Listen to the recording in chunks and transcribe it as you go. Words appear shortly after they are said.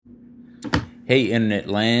Hey, Internet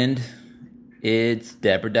Land. It's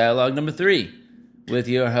Dapper Dialogue number 3 with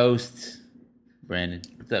your host, Brandon.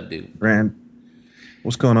 What's up, dude? Rand,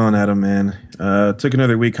 what's going on, Adam, man? Took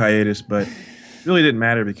another week hiatus, but really didn't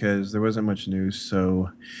matter because there wasn't much news. So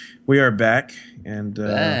we are back and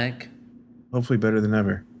Back. hopefully better than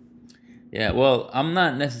ever. Yeah, well, I'm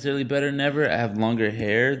not necessarily better than ever. I have longer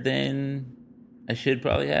hair than I should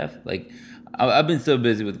probably have. I've been so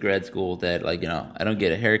busy with grad school that, I don't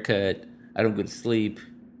get a haircut. I don't go to sleep.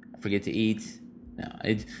 I forget to eat. No,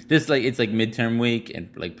 it's just it's like midterm week and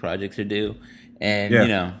like projects are due. And,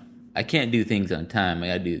 Yeah. I can't do things on time.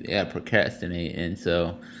 I gotta procrastinate. And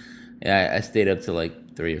so, yeah, I stayed up till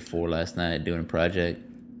like 3 or 4 last night doing a project.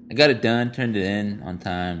 I got it done, turned it in on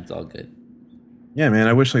time. It's all good. Yeah, man.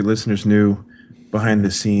 I wish listeners knew behind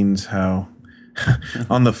the scenes how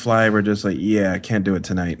on the fly we're just like, yeah, I can't do it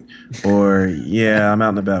tonight, or yeah, I'm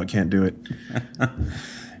out and about, can't do it.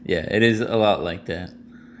 Yeah, it is a lot like that.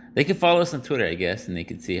 They can follow us on Twitter, I guess, and they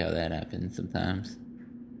can see how that happens sometimes.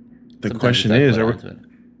 The Sometimes question it's is, uploaded are we, on Twitter.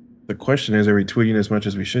 the question is, are we tweeting as much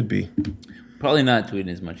as we should be? Probably not tweeting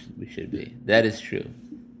as much as we should be. That is true.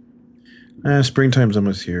 Springtime's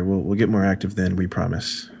almost here. We'll get more active then. We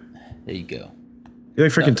promise. There you go. You're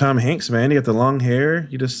like freaking Tom Hanks, man. You got the long hair.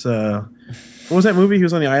 You just what was that movie? He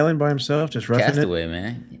was on the island by himself, just roughing Castaway,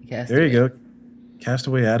 man. There Castaway. you go.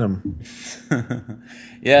 Castaway Adam.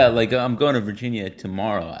 Yeah, I'm going to Virginia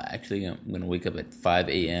tomorrow. Actually, I'm going to wake up at 5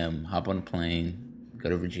 a.m., hop on a plane,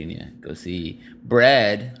 go to Virginia, go see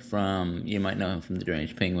Brad from, you might know him from the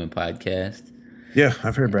Deranged Penguin podcast. Yeah,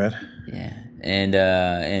 I've heard Brad. Yeah, and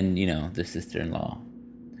the sister-in-law.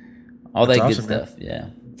 All That's that awesome, good man. stuff, yeah.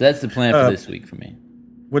 So that's the plan for this week for me.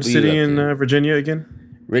 What What are you city up in to? Virginia again?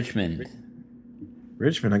 Richmond.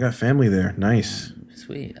 Richmond. I got family there. Nice.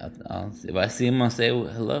 Sweet. If I see him, I'll say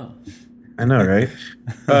hello. I know, right?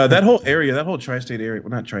 That whole area, that whole tri-state area, well,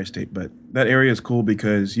 not tri-state, but that area is cool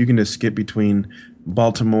because you can just skip between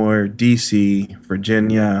Baltimore, D.C.,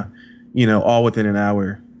 Virginia, all within an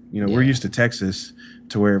hour. We're Yeah. used to Texas,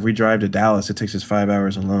 to where if we drive to Dallas, it takes us 5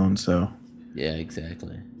 hours alone. So, Yeah,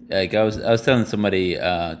 exactly. I was telling somebody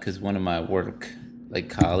because one of my work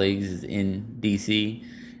colleagues is in DC,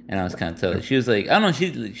 and I was kind of telling her. She was like, I don't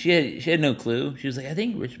know, she had no clue. She was like, I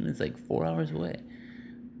think Richmond's like 4 hours away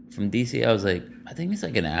from DC. I was like, I think it's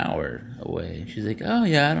like an hour away. She's like, oh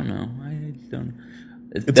yeah, I don't know. I just don't.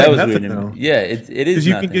 it's That like was nothing, weird. To though. me. Yeah, it is Because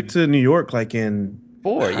you nothing. can get to New York in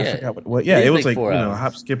 4. I Yeah, forgot what yeah, is it was like 4 a hours.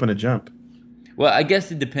 hop, skip, and a jump. Well, I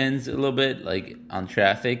guess it depends a little bit, on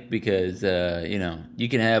traffic, because you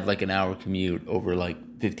can have an hour commute over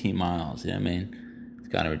 15 miles. You know what I mean? It's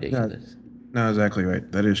kind of ridiculous. No, exactly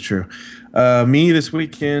right. That is true. Me this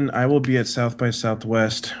weekend, I will be at South by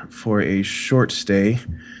Southwest for a short stay.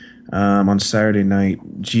 On Saturday night,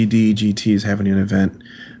 GDGT is having an event.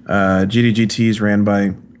 GDGT is ran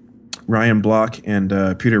by Ryan Block and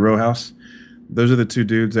Peter Rojas. Those are the two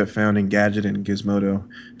dudes that found Engadget and Gizmodo.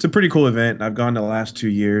 It's a pretty cool event. I've gone the last 2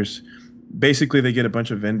 years. Basically, they get a bunch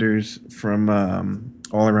of vendors from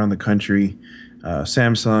all around the country.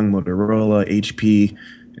 Samsung, Motorola, HP,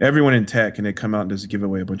 everyone in tech, and they come out and just give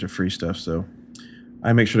away a bunch of free stuff. So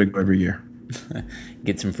I make sure to go every year.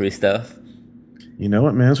 Get some free stuff. You know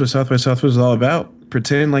what, man? That's what South by Southwest is all about.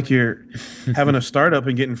 Pretend like you're having a startup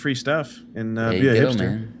and getting free stuff, and There be you a go, hipster.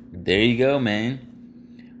 man. There you go, man.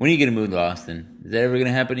 When are you gonna move to Austin? Is that ever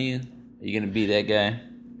gonna happen to you? Are you gonna be that guy?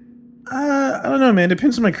 I don't know, man.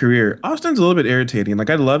 Depends on my career. Austin's a little bit irritating.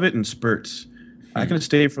 I love it in spurts. I can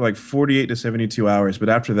stay for 48 to 72 hours, but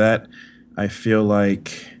after that, I feel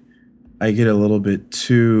like I get a little bit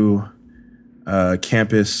too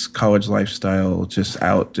campus college lifestyle, just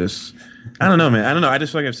out. Just I don't know, man. I don't know. I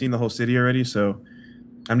just feel like I've seen the whole city already, so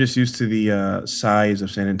I'm just used to the size of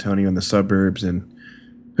San Antonio and the suburbs, and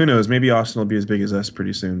who knows? Maybe Austin will be as big as us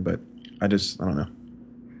pretty soon, but I don't know.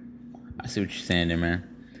 I see what you're saying there,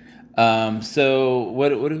 man. So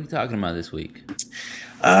what are we talking about this week?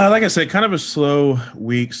 Like I said, kind of a slow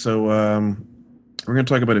week, so we're going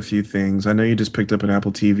to talk about a few things. I know you just picked up an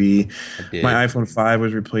Apple TV. I did. My iPhone 5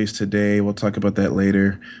 was replaced today. We'll talk about that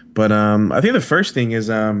later. But I think the first thing is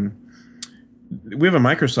we have a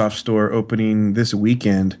Microsoft store opening this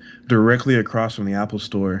weekend directly across from the Apple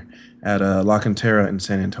store at La Cantera in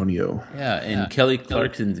San Antonio. Yeah, and Kelly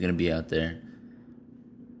Clarkson's gonna be out there.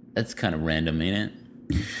 That's kind of random, ain't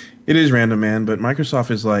it? It is random, man, but Microsoft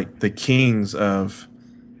is like the kings of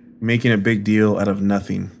making a big deal out of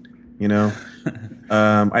nothing, you know?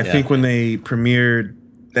 I think when they premiered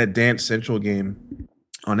that Dance Central game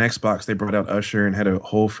on Xbox, they brought out Usher and had a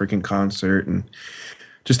whole freaking concert. And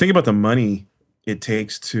just think about the money it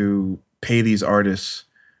takes to pay these artists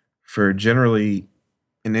for generally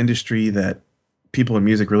an industry that people in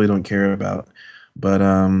music really don't care about. But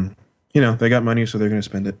they got money, so they're going to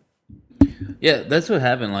spend it. Yeah, that's what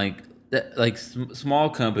happened. Like that, like small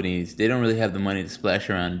companies, they don't really have the money to splash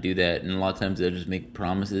around and do that, and a lot of times they'll just make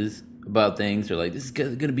promises about things, or like this is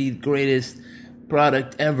going to be the greatest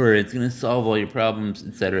product ever. It's going to solve all your problems,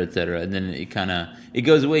 et cetera, et cetera. And then it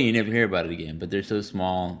goes away. You never hear about it again. But they're so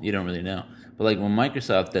small, you don't really know. But like when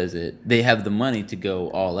Microsoft does it, they have the money to go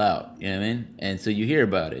all out. You know what I mean? And so you hear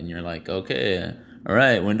about it, and you're like, okay, all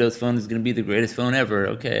right, Windows Phone is going to be the greatest phone ever.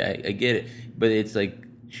 Okay, I get it. But it's like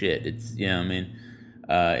shit. It's you know what I mean.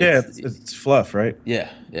 It's fluff, right?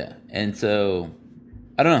 Yeah, yeah. And so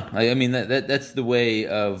I don't know. I mean that's the way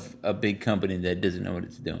of a big company that doesn't know what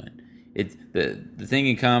it's doing. It's the thing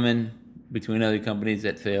in common between other companies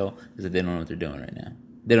that fail is that they don't know what they're doing right now.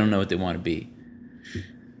 They don't know what they want to be.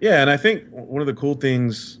 Yeah, and I think one of the cool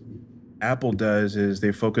things Apple does is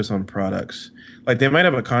they focus on products. Like they might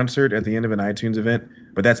have a concert at the end of an iTunes event,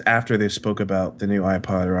 but that's after they spoke about the new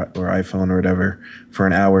iPod or iPhone or whatever for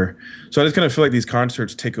an hour. So I just kind of feel like these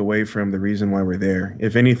concerts take away from the reason why we're there.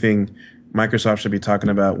 If anything, Microsoft should be talking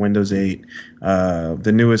about Windows 8,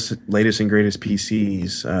 the newest, latest, and greatest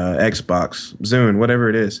PCs, Xbox, Zune, whatever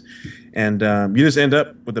it is. And you just end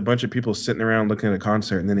up with a bunch of people sitting around looking at a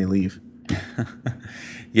concert and then they leave.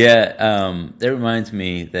 Yeah, that reminds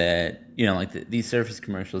me that, like these Surface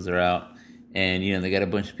commercials are out and, they got a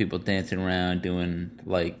bunch of people dancing around doing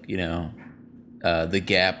like, the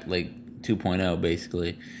Gap, like 2.0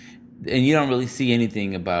 basically. And you don't really see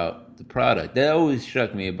anything about the product. That always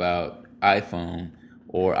struck me about iPhone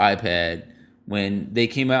or iPad when they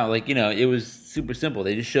came out. Like, it was super simple.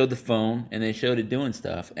 They just showed the phone and they showed it doing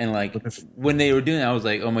stuff. And like when they were doing it, I was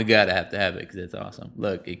like, oh my God, I have to have it because it's awesome.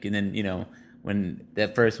 Look, and then, when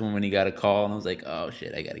that first one, when he got a call, and I was like, oh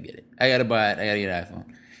shit, I got to get it. I got to buy it. I got to get an iPhone.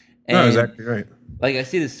 And, no, exactly right. Like I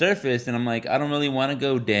see the Surface and I'm like, I don't really want to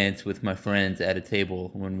go dance with my friends at a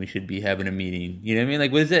table when we should be having a meeting. You know what I mean?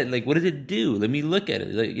 Like, what is that? Like, what does it do? Let me look at it.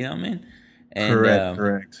 Like, you know what I mean? And,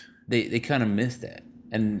 correct. They kind of missed that.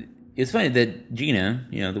 And it's funny that Gina,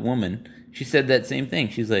 the woman, she said that same thing.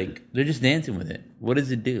 She's like, they're just dancing with it. What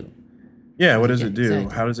does it do? Yeah, what does it do?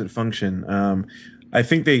 Exactly. How does it function? I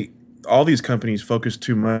think all these companies focus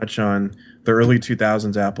too much on the early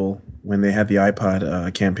 2000s Apple when they had the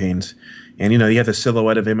iPod campaigns. And, you have the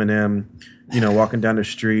silhouette of Eminem, walking down the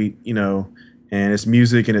street, and it's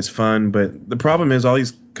music and it's fun. But the problem is all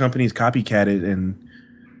these companies copycat it and,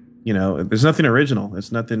 there's nothing original.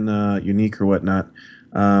 It's nothing unique or whatnot.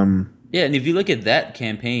 Yeah, and if you look at that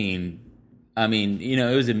campaign, I mean,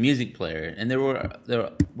 it was a music player. And there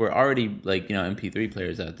were already, like, MP3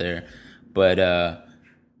 players out there. But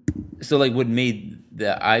so like what made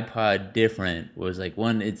the iPod different was like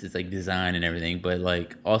one, it's like design and everything, but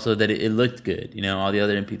like also that it looked good. All the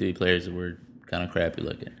other MP3 players were kind of crappy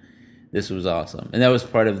looking. This was awesome, and that was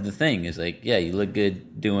part of the thing. Is like, yeah, you look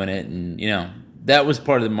good doing it, and that was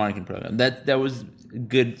part of the marketing program. That was a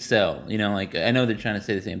good sell. Like I know they're trying to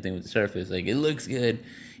say the same thing with the Surface. Like it looks good,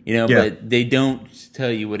 Yeah. but they don't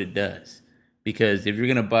tell you what it does, because if you're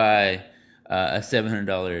gonna buy a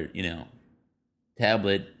 $700,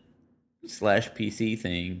 tablet / PC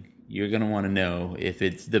thing, you're going to want to know if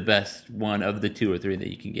it's the best one of the two or three that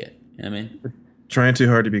you can get. You know what I mean? Trying too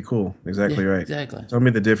hard to be cool. Exactly right. Exactly. Tell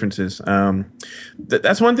me the differences.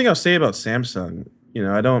 That's one thing I'll say about Samsung.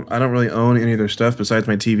 I don't really own any of their stuff besides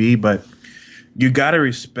my TV, but you got to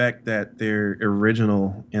respect that they're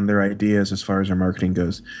original in their ideas as far as their marketing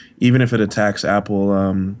goes, even if it attacks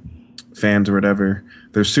Apple fans or whatever.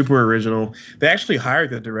 They're super original. They actually hired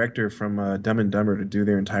the director from Dumb and Dumber to do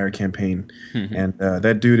their entire campaign, and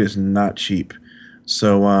that dude is not cheap.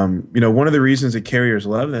 So, one of the reasons that carriers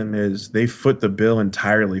love them is they foot the bill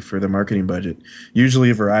entirely for the marketing budget.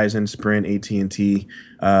 Usually, Verizon, Sprint, AT&T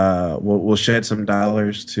will shed some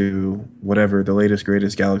dollars to whatever the latest,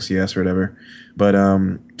 greatest Galaxy S or whatever. But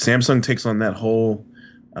Samsung takes on that whole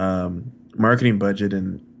marketing budget,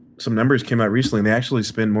 and some numbers came out recently. And they actually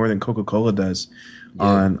spend more than Coca-Cola does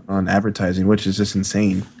on advertising, which is just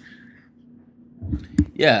insane.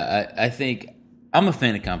 Yeah, I think I'm a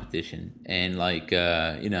fan of competition, and like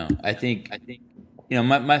I think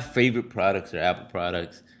my favorite products are Apple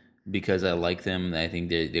products because I like them. I think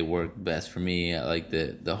they work best for me. I like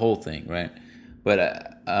the whole thing, right?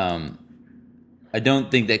 But I don't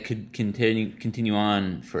think that could continue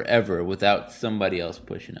on forever without somebody else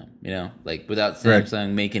pushing them. Like without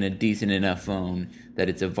Samsung making a decent enough phone that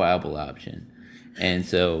it's a viable option. And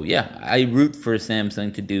so, yeah, I root for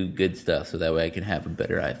Samsung to do good stuff so that way I can have a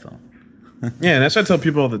better iPhone. Yeah, and that's what I tell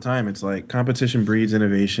people all the time. It's like competition breeds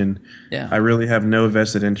innovation. Yeah. I really have no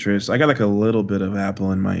vested interest. I got like a little bit of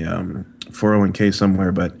Apple in my 401k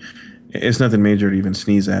somewhere, but it's nothing major to even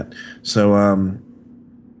sneeze at. So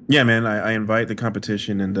yeah, man, I invite the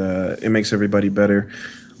competition, and it makes everybody better.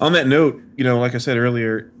 On that note, like I said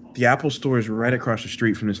earlier, the Apple store is right across the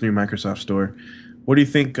street from this new Microsoft store. What do you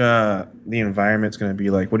think the environment's going to be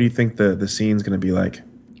like? What do you think the scene's going to be like?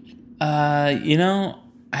 You know,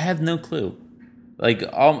 I have no clue. Like,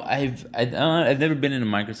 I've never been in a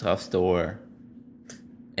Microsoft store,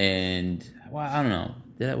 and well, I don't know.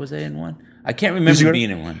 Was I in one? I can't Did you remember go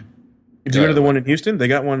being in one. Did you go to the one in Houston? They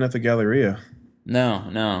got one at the Galleria. No,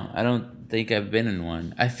 no, I don't think I've been in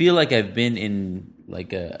one. I feel like I've been in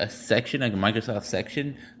like a section, like a Microsoft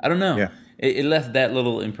section. I don't know. Yeah. It left that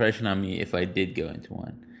little impression on me if I did go into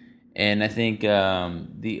one. And I think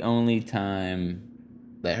the only time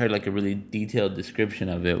that I heard like a really detailed description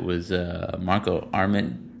of it was Marco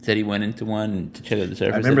Arment said he went into one to check out the I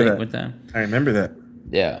Surface. remember I think that. one time. I remember that.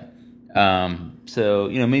 Yeah. So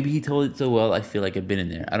maybe he told it so well. I feel like I've been in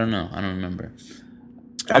there. I don't know. I don't remember.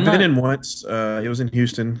 I've been in once. It was in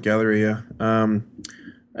Houston, Galleria.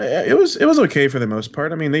 It was okay for the most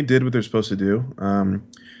part. I mean, they did what they're supposed to do.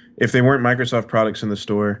 If they weren't Microsoft products in the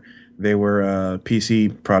store, they were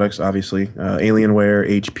PC products, obviously. Alienware,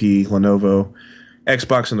 HP, Lenovo,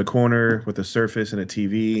 Xbox in the corner with a Surface and a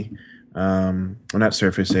TV. Well, not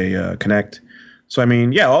Surface, a Connect. So I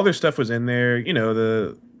mean, yeah, all their stuff was in there.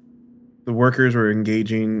 The workers were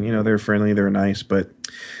engaging. They were friendly, they were nice, but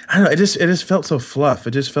I don't know. It just felt so fluff.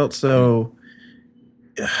 It just felt so.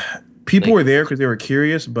 People Like, were there because they were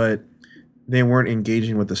curious, but they weren't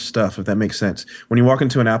engaging with the stuff. If that makes sense. When you walk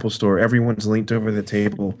into an Apple store, everyone's linked over the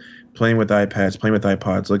table, playing with iPads, playing with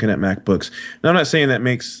iPods, looking at MacBooks. Now, I'm not saying that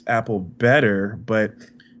makes Apple better, but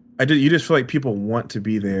you just feel like people want to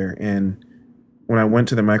be there. And when I went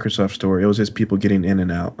to the Microsoft store, it was just people getting in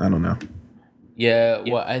and out. I don't know. yeah,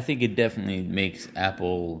 well, I think it definitely makes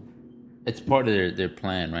Apple. It's part of their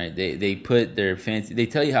plan, right? They put their fancy. They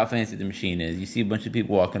tell you how fancy the machine is. You see a bunch of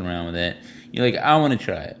people walking around with it. You're like, I want to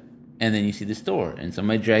try it, and then you see the store, and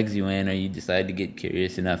somebody drags you in, or you decide to get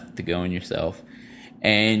curious enough to go in yourself,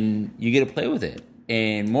 and you get to play with it.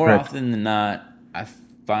 And more Right. often than not, I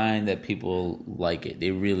find that people like it. They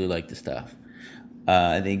really like the stuff.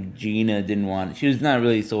 I think Gina didn't want it. She was not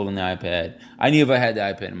really sold on the iPad. I knew if I had the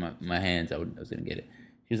iPad in my hands, I was going to get it.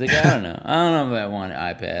 She was like, I don't know. I don't know if I want an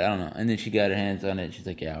iPad. I don't know. And then she got her hands on it. She's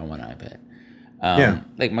like, yeah, I want an iPad. Yeah.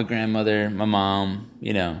 Like my grandmother, my mom,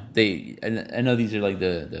 I know these are like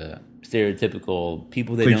the stereotypical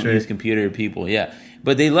people that don't Cliche. use computer people. Yeah.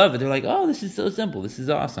 But they love it. They're like, oh, this is so simple. This is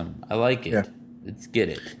awesome. I like it. Yeah. Let's get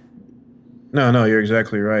it. No, you're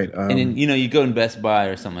exactly right. And then, you go in Best Buy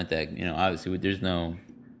or something like that. Obviously there's no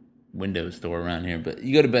Windows store around here, but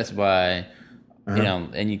you go to Best Buy,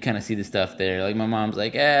 and you kind of see the stuff there. Like my mom's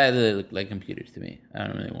like, they look like computers to me. I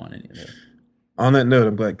don't really want any of those. On that note,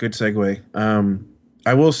 I'm glad. Good segue.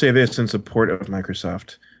 I will say this in support of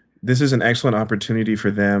Microsoft. This is an excellent opportunity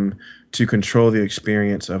for them to control the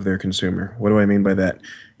experience of their consumer. What do I mean by that?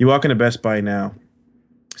 You walk into Best Buy now,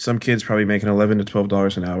 some kids probably making $11 to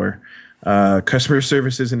 $12 an hour. Customer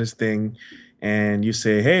service isn't his thing, and you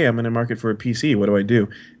say, "Hey, I'm in the market for a PC. What do I do?"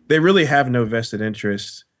 They really have no vested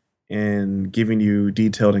interest in giving you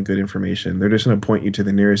detailed and good information. They're just going to point you to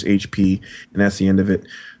the nearest HP, and that's the end of it.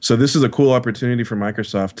 So this is a cool opportunity for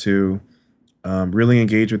Microsoft to really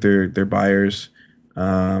engage with their buyers,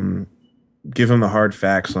 give them the hard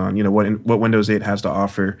facts on what Windows 8 has to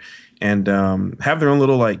offer, and have their own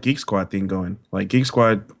little like Geek Squad thing going. Like Geek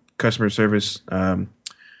Squad customer service.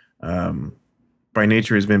 By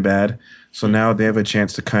nature has been bad. So now they have a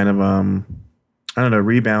chance to kind of I don't know,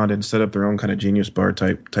 rebound and set up their own kind of Genius Bar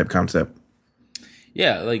type concept.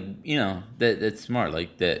 Yeah, like that's smart.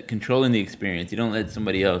 Like that, controlling the experience. You don't let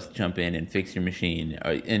somebody else jump in and fix your machine,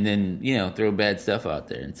 and then throw bad stuff out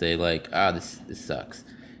there and say like, this sucks.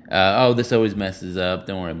 This always messes up.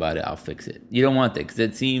 Don't worry about it. I'll fix it. You don't want that because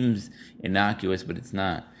it seems innocuous, but it's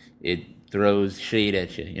not. It throws shade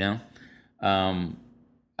at you.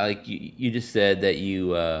 Like you just said that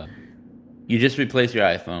you just replaced your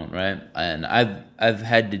iPhone, right? And I've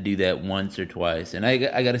had to do that once or twice, and I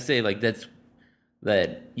gotta say, like that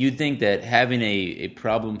you'd think that having a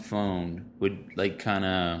problem phone would like kind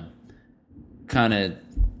of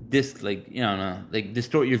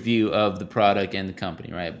distort your view of the product and the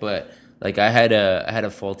company, right? But like I had a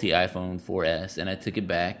faulty iPhone 4S, and I took it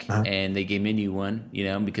back, and they gave me a new one,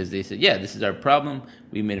 because they said, yeah, this is our problem.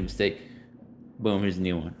 We made a mistake. Boom, here's a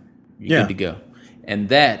new one. You're good to go. And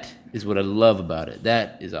that is what I love about it.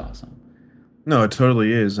 That is awesome. No, it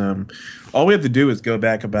totally is. All we have to do is go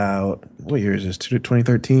back about what year is this?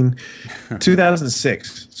 2013,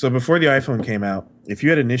 2006. So before the iPhone came out, if you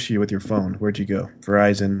had an issue with your phone, where'd you go?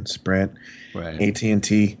 Verizon, Sprint, Right. AT&T. And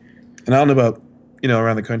T. And I don't know about,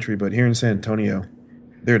 around the country, but here in San Antonio,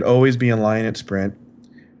 there'd always be a line at Sprint.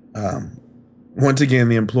 Um, Once again,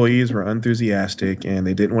 the employees were enthusiastic and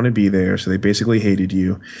they didn't want to be there, so they basically hated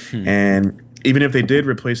you. Hmm. And even if they did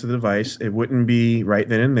replace the device, it wouldn't be right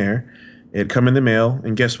then and there. It'd come in the mail,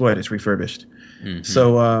 and guess what? It's refurbished. Hmm.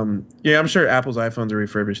 So, yeah, I'm sure Apple's iPhones are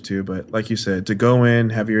refurbished too. But like you said, to go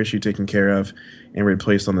in, have your issue taken care of, and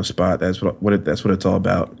replaced on the spot, that's what it's all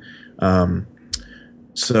about. Um,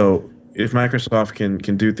 so, if Microsoft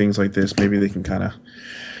can do things like this, maybe they can kind of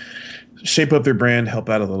shape up their brand, help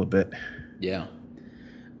out a little bit. Yeah.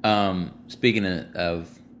 Speaking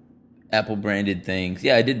of Apple branded things,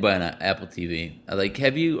 yeah, I did buy an Apple TV. Like,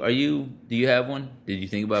 do you have one? Did you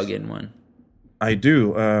think about getting one? I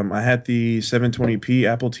do. I had the 720p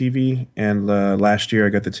Apple TV, and last year I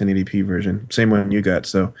got the 1080p version, same one you got.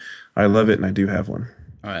 So I love it, and I do have one.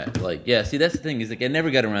 All right. Like, yeah, see, that's the thing is like I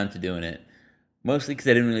never got around to doing it. Mostly because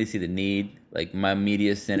I didn't really see the need. Like my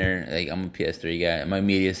media center, like I'm a PS3 guy. My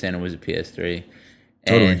media center was a PS3,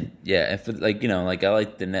 Totally. and yeah, if like like I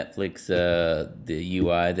like the Netflix, the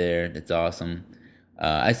UI there. That's awesome.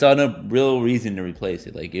 I saw no real reason to replace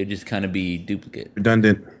it. Like it would just kind of be duplicate.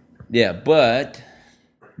 Redundant. Yeah, but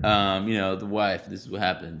the wife. This is what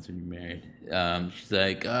happens when you're married. She's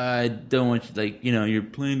like, I don't want you like you're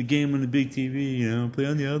playing the game on the big TV. Play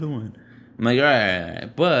on the other one. I'm like, all right,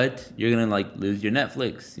 but you're gonna like lose your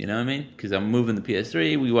Netflix. You know what I mean? Because I'm moving the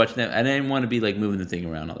PS3. We watch that. I didn't want to be like moving the thing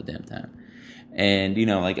around all the damn time. And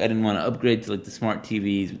like I didn't want to upgrade to like the smart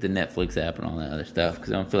TVs with the Netflix app and all that other stuff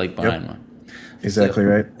because I don't feel like Yep. buying one. So, Exactly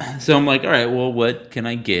right. so I'm like, all right, well, what can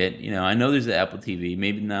I get? I know there's the Apple TV.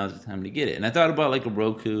 Maybe now's the time to get it. And I thought about like a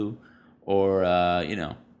Roku or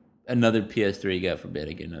another PS3. God forbid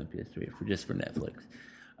I get another PS3 for Netflix.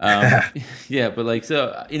 Um, yeah, but like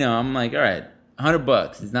so, I'm like, all right,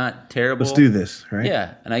 $100. It's not Let's do terrible. this, right?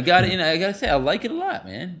 Yeah, and I got it. I gotta say, I like it a lot,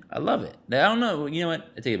 man. I love it. Now, I don't know. You know what?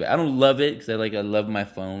 I take it back. I don't love it because I love my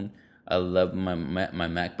phone. I love my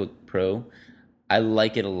MacBook Pro. I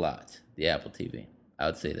like it a lot. The Apple TV. I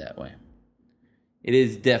would say that way. It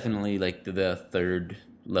is definitely like the third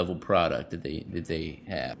level product that they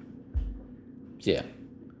have. So, yeah,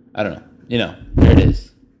 I don't know. There it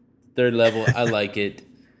is. Third level. I like it.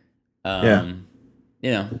 Yeah. Um,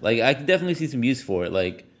 like I can definitely see some use for it.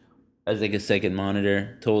 Like as like a second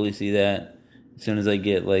monitor, totally see that. As soon as I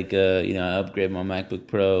get like I upgrade my MacBook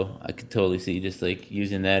Pro, I could totally see just like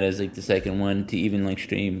using that as like the second one to even like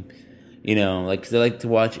stream. Like 'cause I like to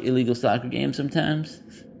watch illegal soccer games sometimes,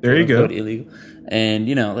 There quote you unquote go. illegal,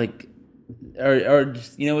 and like or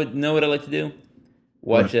just what I like to do?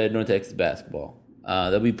 Watch What? North Texas basketball.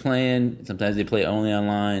 They'll be playing. Sometimes they play only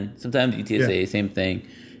online. Sometimes Yeah. UTSA, same thing.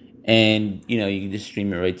 And you can just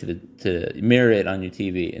stream it right to mirror it on your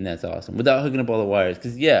TV, and that's awesome without hooking up all the wires.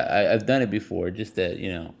 Because yeah, I've done it before. Just that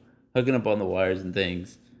hooking up all the wires and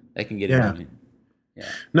things that can get Yeah. annoying. Yeah.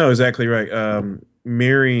 No, exactly right.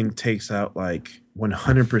 Mirroring takes out like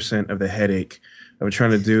 100% of the headache of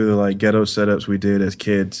trying to do the like ghetto setups we did as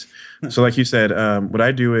kids. So, like you said, what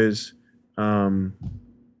I do is, um,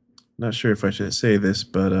 not sure if I should say this,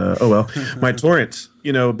 but oh well, my torrents.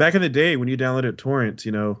 Back in the day when you downloaded torrents,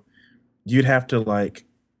 you'd have to like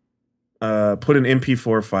put an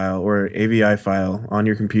MP4 file or AVI file on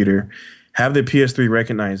your computer, have the PS3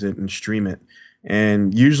 recognize it and stream it.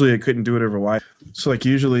 And usually it couldn't do it over Wi-Fi. So like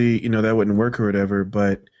usually, that wouldn't work or whatever,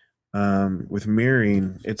 but with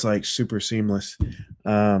mirroring, it's like super seamless.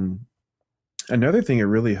 Um, Another thing it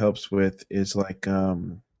really helps with is like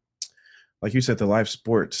you said, the live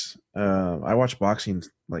sports. I watch boxing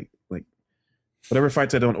like whatever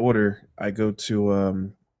fights I don't order, I go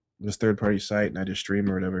to this third party site and I just stream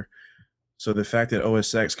or whatever. So the fact that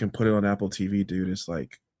OSX can put it on Apple TV, dude, is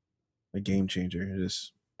like a game changer. It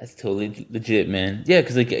is. That's totally legit, man. Yeah,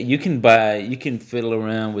 because like you can fiddle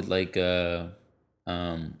around with like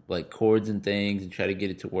chords and things and try to get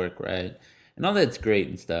it to work right, and all that's great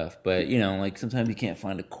and stuff. But like sometimes you can't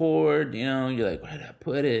find a chord. You're like, where did I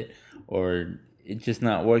put it? Or it's just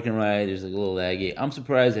not working right. There's like a little laggy. I'm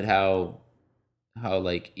surprised at how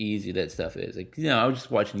like easy that stuff is. Like I was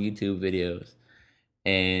just watching YouTube videos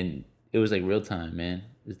and it was like real time, man.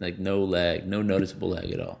 There's like no lag, no noticeable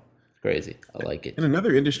lag at all. It's crazy. I like In it.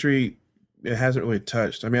 another industry, it hasn't really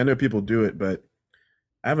touched. I mean, I know people do it, but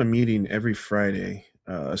I have a meeting every Friday,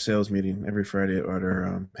 a sales meeting every Friday at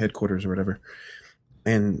our headquarters or whatever.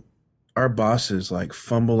 And our bosses like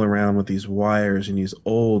fumble around with these wires and these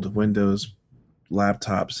old Windows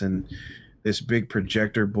laptops and this big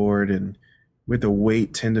projector board, and we have to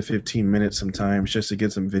wait 10 to 15 minutes sometimes just to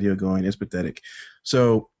get some video going. It's pathetic.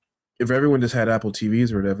 So if everyone just had Apple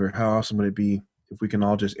TVs or whatever, how awesome would it be if we can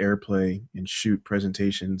all just AirPlay and shoot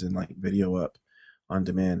presentations and like video up on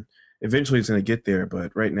demand? Eventually it's going to get there,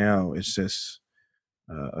 but right now it's just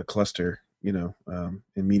a cluster, in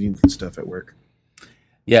meetings and stuff at work.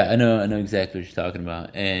 Yeah, I know exactly what you're talking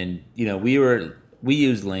about. And we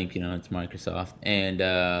use Link, it's Microsoft, and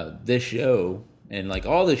this show and like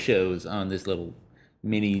all the shows on this little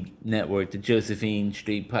mini network, the Josephine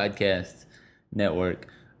Street Podcast Network,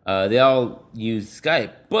 they all use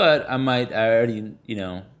Skype. But I already,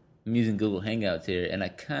 I'm using Google Hangouts here, and I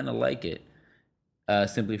kind of like it,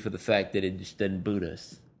 simply for the fact that it just doesn't boot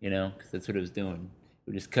us, because that's what it was doing.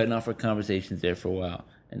 We're just cutting off our conversations there for a while,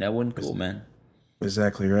 and that wasn't cool, man.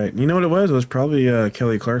 Exactly right. You know what it was? It was probably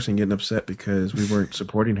Kelly Clarkson getting upset because we weren't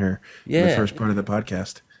supporting her in the Yeah, first part of the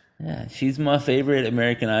podcast. yeah, she's my favorite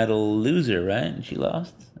American Idol loser, right? And she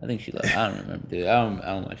lost. I think she lost. I don't remember, dude. I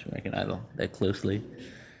don't watch American Idol that closely.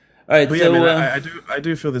 All right, But yeah, so man, I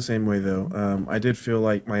do feel the same way though. I did feel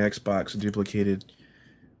like my Xbox duplicated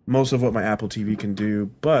most of what my Apple TV can do,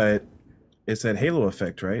 but it's that halo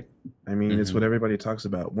effect, right? I mean, it's what mhm. everybody talks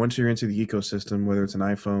about. Once you're into the ecosystem, whether it's an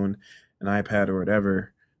iPhone, an iPad, or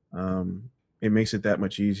whatever, um, it makes it that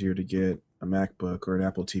much easier to get a MacBook or an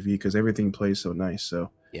Apple TV because everything plays so nice. So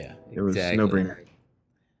Yeah, it was no exactly. brainer.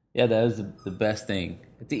 Yeah, that was the best thing.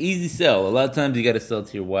 It's an easy sell. A lot of times you got to sell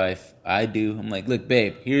to your wife. I do. I'm like, look,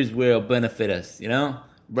 babe, here's where it'll benefit us.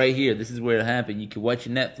 Right here. This is where it'll happen. You can watch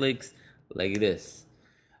your Netflix like this.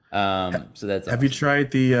 So that's Have you awesome.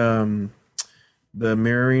 tried the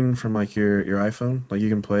mirroring from like your iPhone? Like you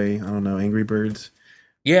can play, I don't know, Angry Birds from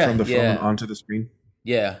Yeah, the phone yeah, onto the screen.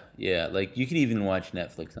 yeah. Like you can even watch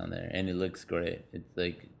Netflix on there, and it looks great. It's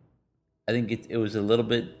like I think it was a little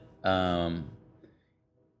bit. It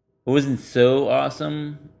wasn't so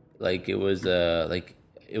awesome. Like it was like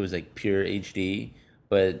pure HD,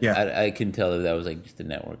 but Yeah, I can tell that was like just a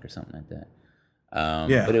network or something like that. But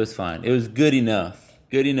yeah. it was fine. It was good enough.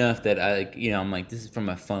 Good enough that I'm like, this is from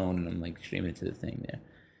my phone, and I'm like streaming it to the thing there.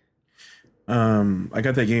 I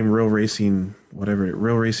got that game Real Racing, whatever,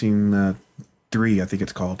 Real Racing 3, I think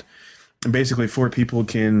it's called. And basically, four people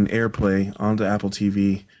can AirPlay onto Apple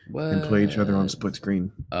TV and play each other on What? split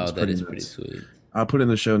screen. Oh, It's that pretty is pretty nuts. sweet. I'll put it in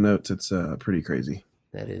the show notes. It's pretty crazy.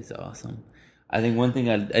 That is awesome. I think one thing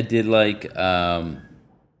I did like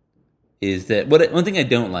is that one thing I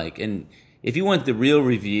don't like, and if you want the real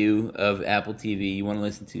review of Apple TV, you want to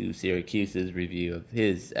listen to Syracuse's review of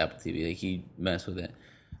his Apple TV. Like he messed with it.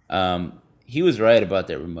 He was right about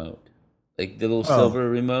that remote, like the little Oh, silver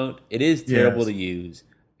remote. It is terrible to yes. use.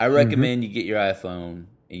 I hmm recommend you get your iPhone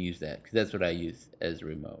and use that because that's what I use as a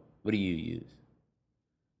remote. What do you use?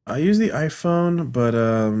 I use the iPhone, but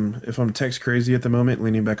if I'm text crazy at the moment,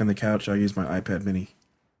 leaning back on the couch, I'll use my iPad mini.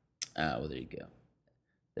 Ah, well, there you go.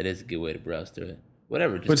 That is a good way to browse through it.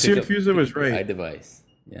 Whatever, But just Syracuse pick was up your right. iDevice.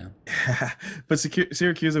 Yeah. But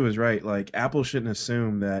Syracuse was right. Like Apple shouldn't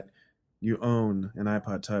assume that you own an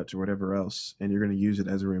iPod Touch or whatever else, and you're going to use it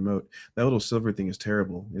as a remote. That little silver thing is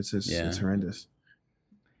terrible. It's Yeah. horrendous.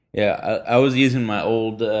 Yeah, I was using my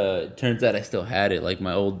old. Turns out I still had it, like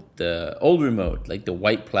my old remote, like the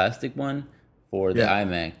white plastic one for the Yeah.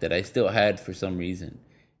 iMac that I still had for some reason,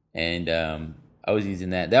 and I was using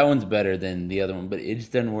that. That one's better than the other one, but it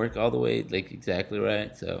just doesn't work all the way, like exactly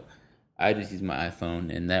right. So I just use my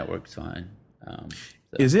iPhone, and that works fine.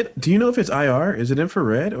 So Is it? Do you know if it's IR? Is it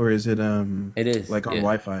infrared or is it it is, like on yeah.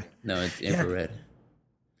 Wi-Fi? No, it's Yeah. infrared.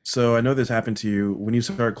 So I know this happened to you when you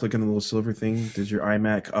start clicking the little silver thing. Does your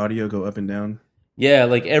iMac audio go up and down? Yeah,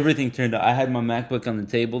 like everything turned out. I had my MacBook on the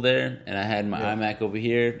table there, and I had my Yeah. iMac over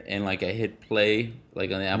here, and like I hit play,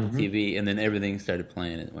 like on the Apple hmm TV, and then everything started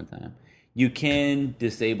playing at one time. You can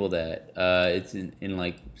disable that. It's in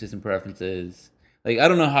like system preferences. Like I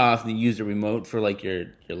don't know how often you use a remote for like your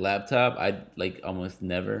laptop. I like almost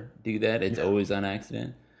never do that. It's Yeah. always on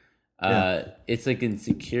accident. Yeah. It's like in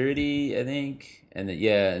security, I think, and then,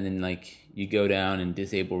 yeah, and then like you go down and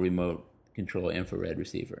disable remote control infrared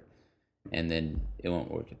receiver, and then it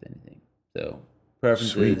won't work with anything. So Sweet.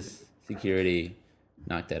 preferences, security,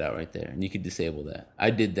 knock that out right there, and you could disable that. I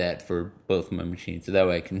did that for both my machines, so that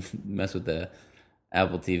way I can mess with the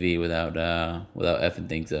Apple TV without effing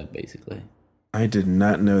things up, basically. I did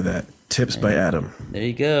not know that. Tips by And Adam. there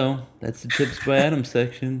you go. That's the tips by Adam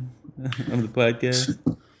section of the podcast.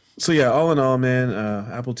 So yeah, all in all, man,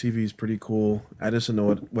 Apple TV is pretty cool. I just don't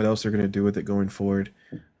know what else they're gonna do with it going forward.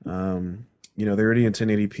 They're already in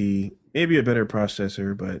 1080p, maybe a better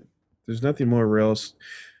processor, but there's nothing more else.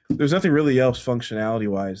 there's nothing really else functionality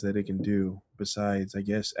wise that it can do besides, I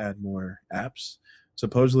guess, add more apps.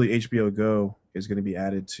 Supposedly, HBO Go is going to be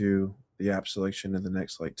added to the app selection in the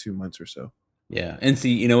next like 2 months or so. Yeah, and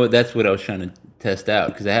see, you know what? That's what I was trying to test out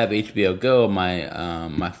because I have HBO Go on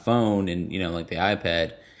my phone and like the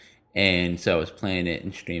iPad, and so I was playing it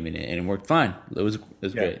and streaming it, and it worked fine. It was Yeah,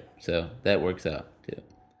 great. So that works out too.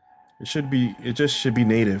 it should be. It just should be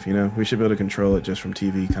native. We should be able to control it just from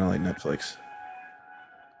TV, kind of like Netflix.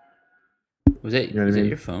 Was that You know what was I that mean?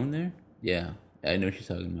 your phone there? Yeah, I know what you're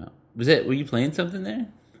talking about. Were you playing something there?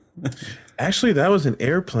 Actually, that was an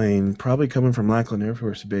airplane, probably coming from Lackland Air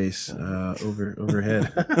Force Base,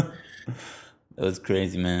 overhead. That was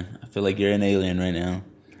crazy, man. I feel like you're an alien right now.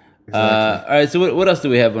 Exactly. All right, so what else do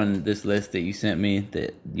we have on this list that you sent me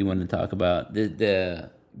that you want to talk about? The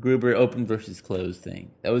Gruber open versus closed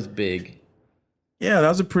thing. That was big. Yeah, that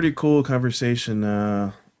was a pretty cool conversation.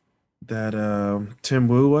 That Tim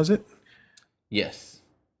Wu, was it? Yes.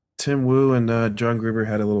 Tim Wu and John Gruber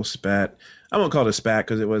had a little spat. I won't call it a spat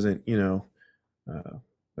because it wasn't, uh,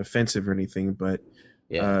 offensive or anything. But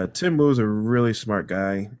Yeah. Tim Wu is a really smart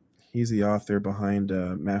guy. He's the author behind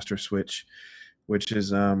Master Switch, which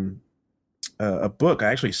is a book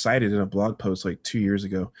I actually cited in a blog post like 2 years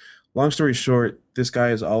ago. Long story short, this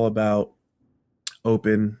guy is all about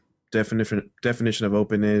open definition of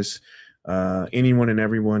open is anyone and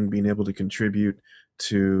everyone being able to contribute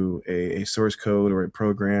to a source code or a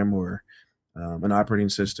program or an operating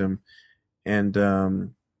system,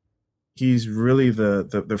 and he's really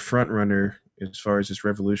the front runner as far as this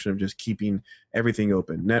revolution of just keeping everything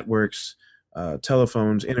open, networks,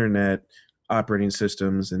 telephones, internet, operating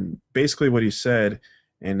systems. And basically what he said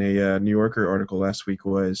in a New Yorker article last week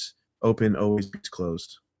was open always beats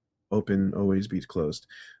closed. Open always beats closed.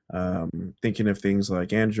 Thinking of things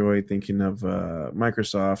like Android, thinking of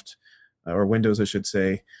Microsoft, or Windows, I should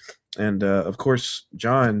say. And of course,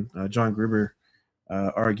 John Gruber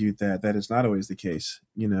argued that that is not always the case.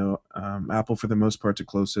 Apple, for the most part, is a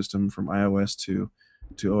closed system from iOS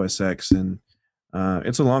to OS X, and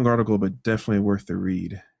it's a long article, but definitely worth the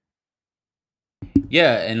read.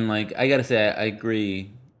 Yeah, and like I gotta say, I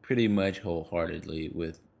agree pretty much wholeheartedly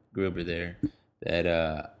with Gruber there.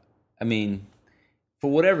 That I mean,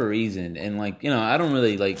 for whatever reason, and like I don't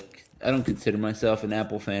really like. I don't consider myself an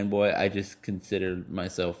Apple fanboy. I just consider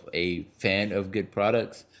myself a fan of good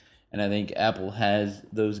products, and I think Apple has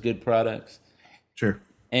those good products. Sure.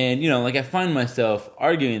 And like I find myself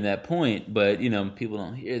arguing that point, but people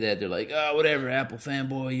don't hear that. They're like, "Oh, whatever, Apple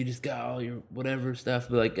fanboy, you just got all your whatever stuff."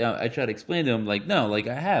 But like, I try to explain to them, like, no, like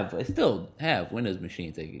I still have Windows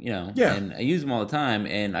machines, like, Yeah. and I use them all the time,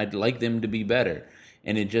 and I'd like them to be better.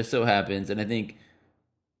 And it just so happens, and I think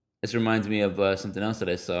this reminds me of something else that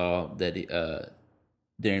I saw that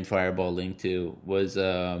Darren Fireball linked to was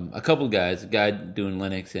a couple guys, a guy doing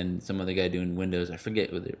Linux and some other guy doing Windows. I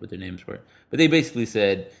forget what their names were, but they basically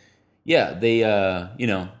said, yeah, they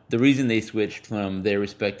the reason they switched from their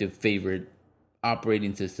respective favorite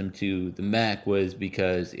operating system to the Mac was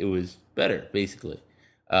because it was better. Basically,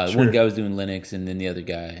 one Sure. guy was doing Linux, and then the other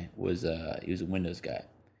guy was he was a Windows guy,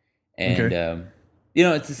 and Okay.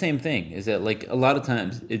 it's the same thing. Is that like a lot of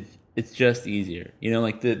times it's just easier.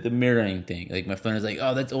 Like the mirroring thing. Like my friend is like,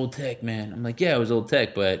 "Oh, that's old tech, man." I'm like, "Yeah, it was old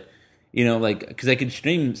tech, but like because I could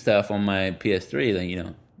stream stuff on my PS3,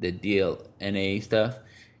 like the DLNA stuff.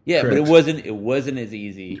 Yeah, but it Correct. wasn't it wasn't as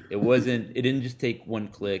easy. It didn't just take one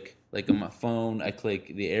click. Like on my phone, I click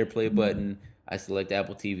the AirPlay button, I select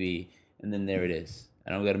Apple TV, and then there it is.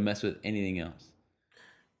 I don't got to mess with anything else.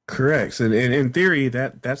 Correct. And in theory,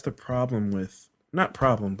 that's the problem with not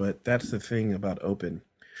problem, but that's the thing about open.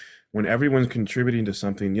 When everyone's contributing to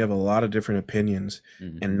something, you have a lot of different opinions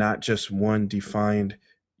and Hmm. not just one defined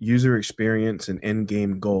user experience and end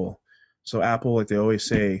game goal. So Apple, like they always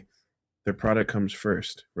say, their product comes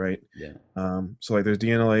first, right? Yeah. So like there's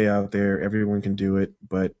DNLA out there, everyone can do it,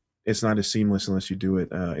 but it's not as seamless unless you do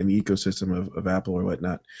it in the ecosystem of Apple or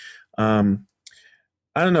whatnot. Um,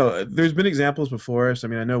 I don't know. There's been examples before us. I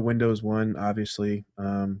mean, I know Windows One, obviously,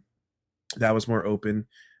 that was more open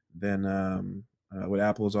than what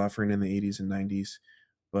Apple was offering in the 80s and 90s.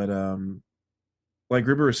 But like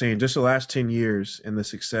Gruber was saying, just the last 10 years and the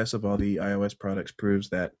success of all the iOS products proves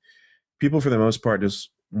that people, for the most part,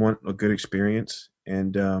 just want a good experience,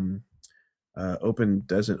 and open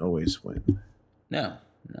doesn't always win. No,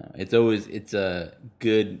 no. It's a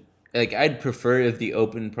good. Like I'd prefer if the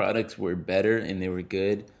open products were better and they were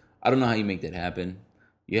good. I don't know how you make that happen.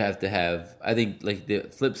 You have to have. I think like the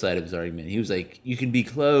flip side of his argument. He was like, you can be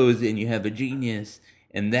closed and you have a genius,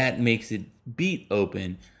 and that makes it beat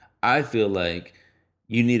open. I feel like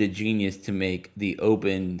you need a genius to make the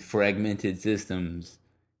open, fragmented systems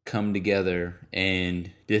come together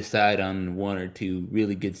and decide on one or two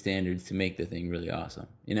really good standards to make the thing really awesome.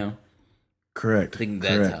 You know, I Correct. think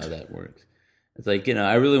that's how Correct. that works. It's like,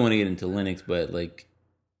 I really want to get into Linux, but like,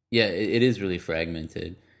 yeah, it is really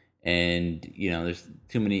fragmented, and there's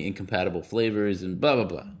too many incompatible flavors and blah blah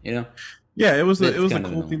blah. Yeah, it That's was the kind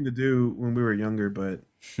of cool thing annoying. to do when we were younger, but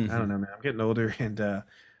I don't know, man. I'm getting older, and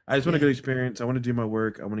I just want a Yeah. good experience. I want to do my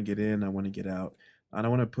work. I want to get in. I want to get out. I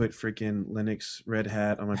don't want to put freaking Linux Red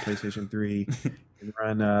Hat on my PlayStation 3 and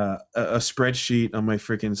run a spreadsheet on my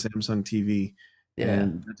freaking Samsung TV. Yeah.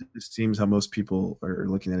 And that just seems how most people are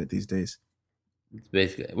looking at it these days. It's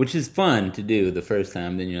basically, which is fun to do the first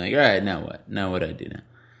time. Then you're like, all right, now what? Now what do I do now?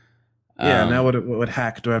 Yeah, now Um, what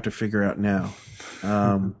hack do I have to figure out now?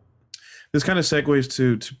 Um, this kind of segues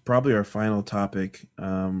to probably our final topic.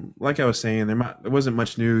 Like I was saying, there wasn't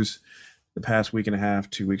much news the past week and a half,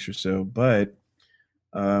 2 weeks or so, but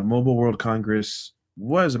Mobile World Congress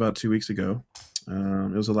was about 2 weeks ago.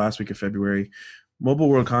 It was the last week of February. Mobile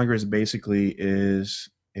World Congress basically is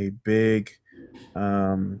a big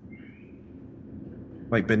um,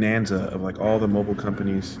 like bonanza of like all the mobile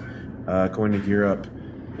companies going to Europe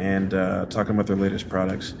and talking about their latest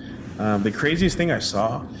products. The craziest thing I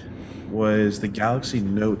saw was the Galaxy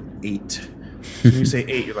Note 8. So when you say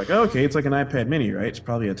 8, you're like, oh, okay, it's like an iPad mini, right? It's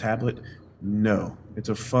probably a tablet. No, it's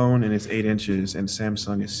a phone and it's 8 inches, and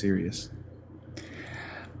Samsung is serious.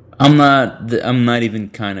 I'm not even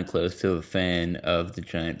kind of close to a fan of the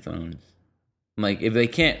giant phones. Like, if they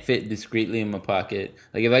can't fit discreetly in my pocket,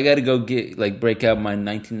 like if I got to go get like break out my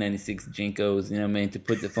 1996 Jinkos, man, to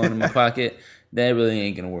put the phone in my pocket, that really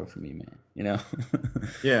ain't gonna work for me, man.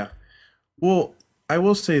 Yeah. Well, I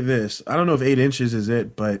will say this. I don't know if 8 inches is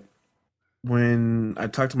it, but when I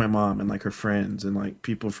talk to my mom and like her friends and like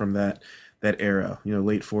people from that era,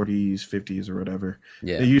 late 40s, 50s or whatever,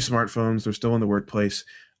 they Yeah, use smartphones. They're still in the workplace.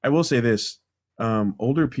 I will say this: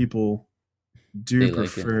 older people do they like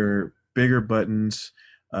it. prefer bigger buttons,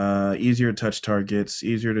 easier touch targets,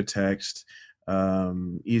 easier to text,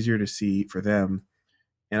 easier to see for them.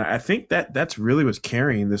 And I think that's really what's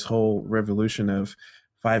carrying this whole revolution of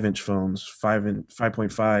 5 inch phones,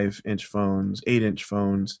 5.5 inch phones, 8 inch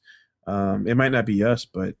phones. It might not be us,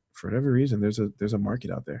 but for whatever reason, there's a market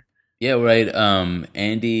out there. Yeah, right.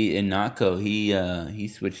 Andy Inako, he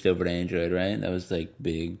switched over to Android, right? That was like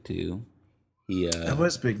big too. He That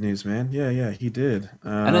was big news, man. Yeah, yeah, he did.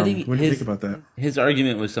 And I think What do you think about that? his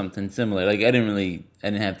argument was something similar. Like, I didn't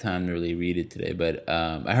have time to really read it today, but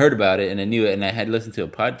I heard about it and I knew it, and I had listened to a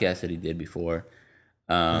podcast that he did before.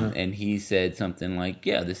 Uh-huh. And he said something like,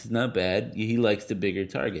 "Yeah, this is not bad. He likes the bigger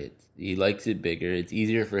target. He likes it bigger. It's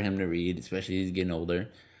easier for him to read, especially as he's getting older."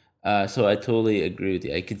 So I totally agree with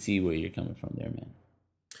you. I could see where you're coming from there, man.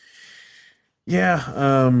 Yeah,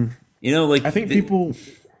 Like I think people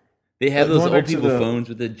they have those going old back to people the phones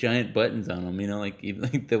with the giant buttons on them. Like even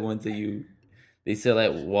like the ones that they sell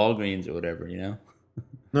at Walgreens or whatever.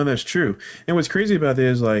 no, that's true. And what's crazy about it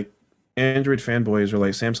is like Android fanboys or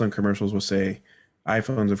like Samsung commercials will say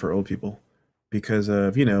iPhones are for old people because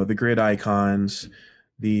of the grid icons,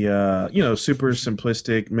 the super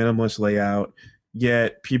simplistic minimalist layout.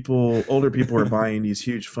 Yet older people are buying these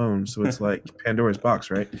huge phones, so it's like Pandora's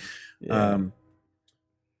box, right? Yeah. Um,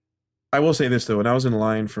 I will say this though, when I was in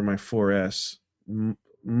line for my 4S,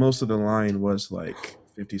 most of the line was like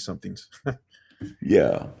 50 somethings.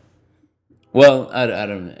 Yeah. Well, I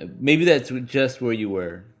don't know. Maybe that's just where you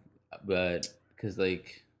were, but because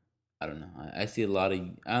like I don't know. I see a lot of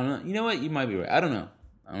I don't know. You know what? You might be right. I don't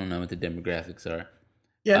know what the demographics are.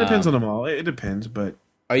 Yeah, it depends on Um, them all. It depends, but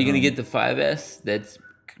are you gonna um, get the 5S that's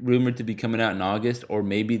rumored to be coming out in August, or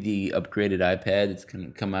maybe the upgraded iPad that's gonna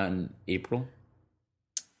come out in April?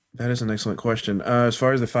 that is an excellent question. As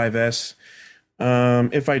far as the 5S,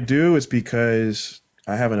 if I do, it's because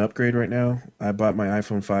I have an upgrade right now. I bought my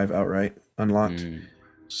iPhone 5 outright, unlocked. Mm.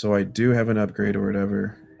 So I do have an upgrade or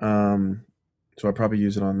whatever. So I'll probably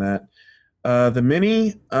use it on that. The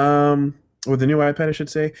mini, or the new iPad, I should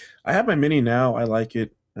say. I have my mini now. I like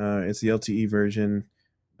it. It's the LTE version.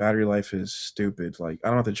 Battery life is stupid. Like I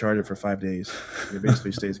don't have to charge it for 5 days. It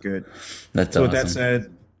basically stays good. That's So with that awesome.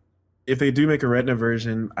 said, if they do make a Retina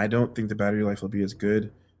version, I don't think the battery life will be as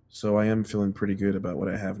good. So I am feeling pretty good about what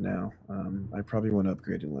I have now. I probably won't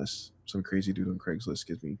upgrade unless some crazy dude on Craigslist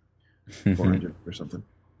gives me 400 or something.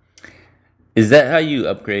 Is that how you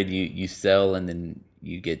upgrade? You sell and then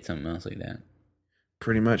you get something else like that?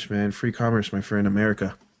 Pretty much, man. Free commerce, my friend.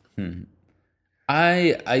 America. Hmm.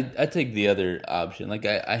 I take the other option. Like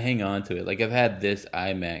I hang on to it. Like I've had this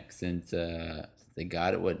iMac since they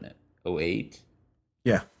got it. What, 08?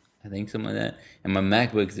 Yeah. I think something like that. And my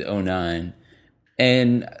MacBook's the '09.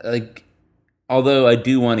 And like, although I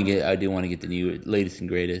do want to get the new latest and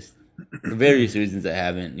greatest. For various reasons, I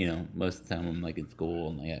haven't. You know, most of the time I'm like in school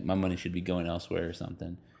and like my money should be going elsewhere or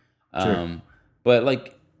something. Sure. Um, but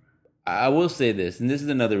like, I will say this, and this is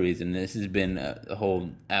another reason. This has been a whole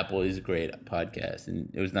Apple is great podcast, and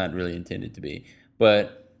it was not really intended to be.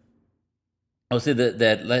 But I'll say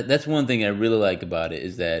that's one thing I really like about it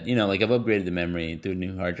is that you know, like I've upgraded the memory through a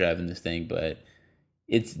new hard drive in this thing, but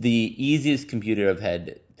it's the easiest computer I've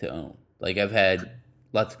had to own. Like I've had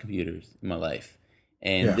lots of computers in my life,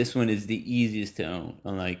 and Yeah. this one is the easiest to own.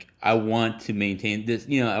 I'm like, I want to maintain this.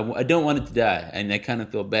 You know, I don't want it to die, and I kind of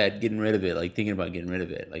feel bad getting rid of it. Like thinking about getting rid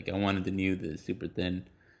of it. Like I wanted the super thin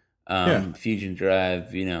Yeah. Fusion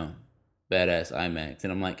Drive. You know, badass iMacs,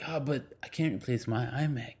 and I'm like, oh, but I can't replace my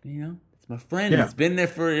iMac. You know, it's my friend. Yeah. It's been there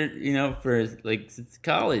for for like since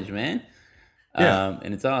college, man. Yeah.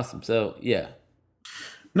 And it's awesome. So yeah.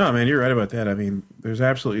 No, man, you're right about that. I mean, there's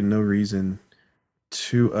absolutely no reason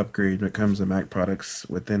to upgrade when it comes to Mac products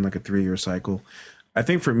within like a 3 year cycle. I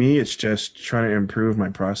think for me, it's just trying to improve my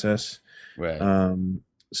process. Right. Um,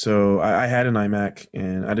 so I had an iMac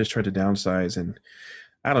and I just tried to downsize, and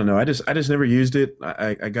I don't know. I just never used it.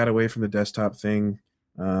 I got away from the desktop thing.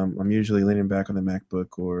 I'm usually leaning back on the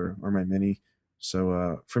MacBook or my Mini.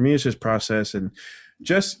 So for me, it's just process and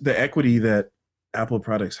just the equity that Apple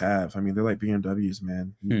products have. I mean, they're like BMWs,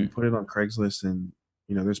 man. You Hmm. put it on Craigslist, and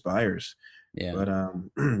there's buyers. Yeah. But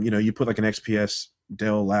you put like an XPS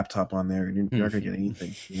Dell laptop on there, and you're not gonna get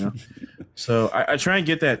anything. So I try and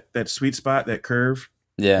get that sweet spot, that curve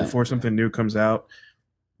Yeah. before something new comes out.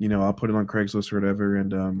 I'll put it on Craigslist or whatever.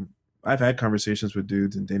 And I've had conversations with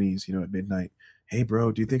dudes in Denny's, at midnight. Hey,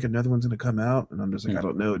 bro, do you think another one's gonna come out? And I'm just like, I Hmm.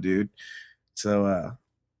 don't know, dude. So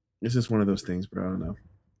it's just one of those things, bro. I don't know.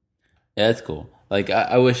 Yeah, that's cool. Like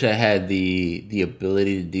I wish I had the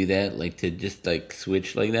ability to do that, like to just like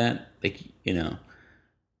switch like that. Like,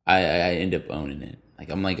 I end up owning it. Like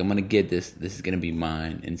I'm gonna get this. This is gonna be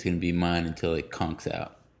mine, and it's gonna be mine until it conks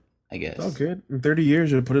out. I It's all guess. good. In 30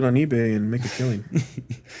 years, you'll put it on eBay and make a killing.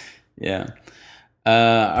 Yeah.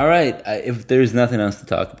 All right. If there's nothing else to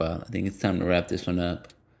talk about, I think it's time to wrap this one up.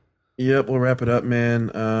 Yep, we'll wrap it up, man.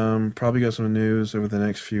 Probably got some news over the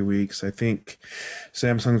next few weeks. I think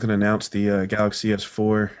Samsung's gonna announce the Galaxy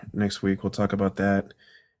S4 next week. We'll talk about that.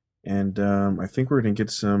 And I think we're gonna get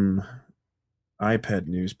some iPad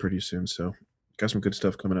news pretty soon. So got some good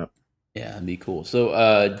stuff coming up. Yeah, that'd be cool.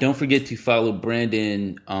 So don't forget to follow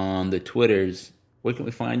Brandon on the Twitters. Where can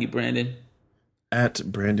we find you, Brandon? At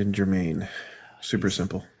Brandon Germain. Super He's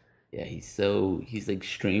simple. Yeah, he's like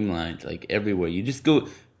streamlined, like everywhere. You just go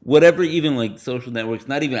whatever, even like social networks,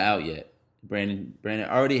 not even out yet. Brandon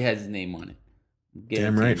already has his name on it.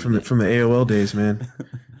 Damn Guaranteeing right, you from the that. from the AOL days, man.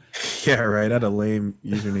 Yeah, right. I had a lame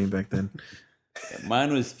username back then. Yeah,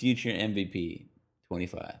 mine was Future MVP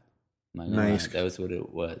 25. I'm not gonna lie, Nice, that was what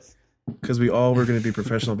it was. because we all were going to be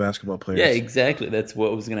professional basketball Yeah, players. exactly. That's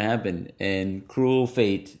what was gonna happen, and cruel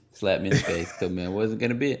fate slapped me in the face. Told me I wasn't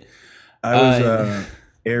gonna be it. I was Uh,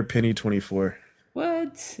 Air Penny 24.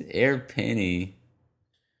 what? Air Penny.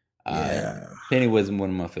 Uh, Yeah, Penny wasn't one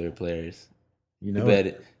of my favorite players. you Too know it.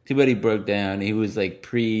 bad. Too bad he broke down. He was like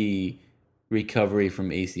pre recovery from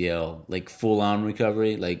ACL, like full on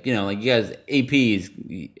recovery. Like like you guys, APs,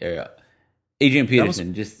 Adrian That was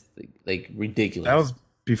Peterson, just like that ridiculous. was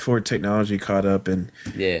before technology caught up and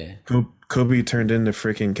Yeah, Kobe turned into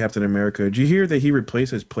freaking Captain America. Did you hear that he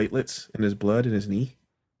replaced his platelets in his blood in his knee?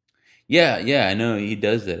 yeah. I know he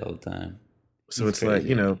does that all the time. So He's it's like,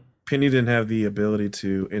 crazy. Penny didn't have the ability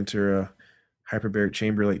to enter a hyperbaric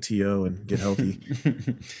chamber like TO and get healthy. But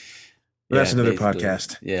that's Yeah, another basically.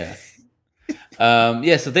 podcast. Yeah.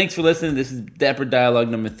 Yeah, so thanks for listening. This is Dapper Dialogue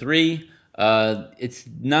number 3. It's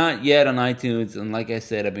not yet on iTunes, and like I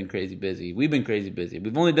said, I've been crazy busy. We've been crazy busy.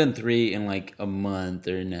 We've only done 3 in like a month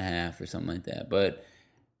or and a half or something like that. But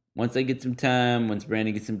once I get some time, once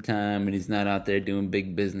Brandon gets some time, and he's not out there doing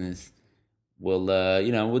big business, we'll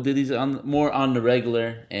do these more on the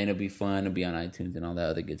regular, and it'll be fun. It'll be on iTunes and all that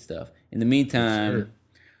other good stuff. In the Yes, sir.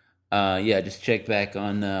 meantime, yeah, just check back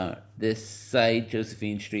on this site,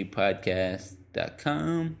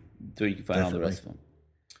 JosephineStreetPodcast.com, where you can find all the Definitely. rest of them.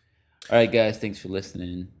 All right, guys, thanks for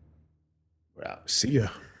listening. We're out. See ya.